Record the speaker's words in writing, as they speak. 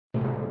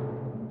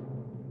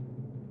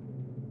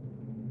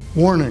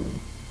Warning.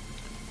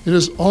 It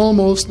is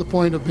almost the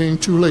point of being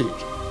too late,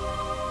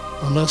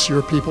 unless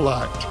your people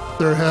act.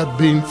 There had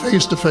been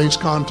face-to-face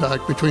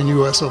contact between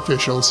U.S.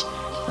 officials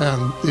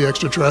and the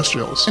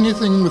extraterrestrials.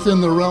 Anything within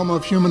the realm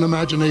of human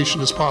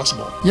imagination is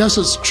possible. Yes,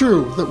 it's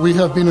true that we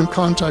have been in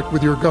contact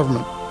with your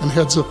government and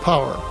heads of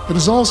power. It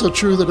is also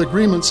true that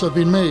agreements have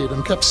been made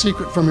and kept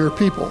secret from your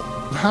people.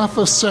 Half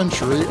a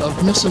century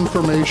of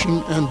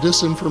misinformation and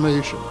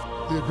disinformation.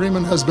 The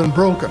agreement has been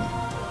broken.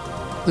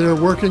 They are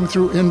working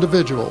through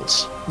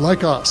individuals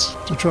like us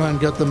to try and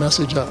get the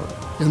message out.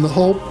 In the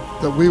hope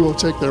that we will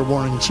take their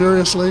warning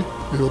seriously,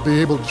 we will be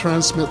able to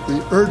transmit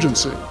the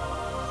urgency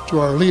to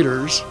our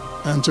leaders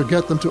and to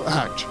get them to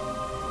act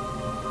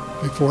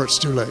before it's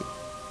too late.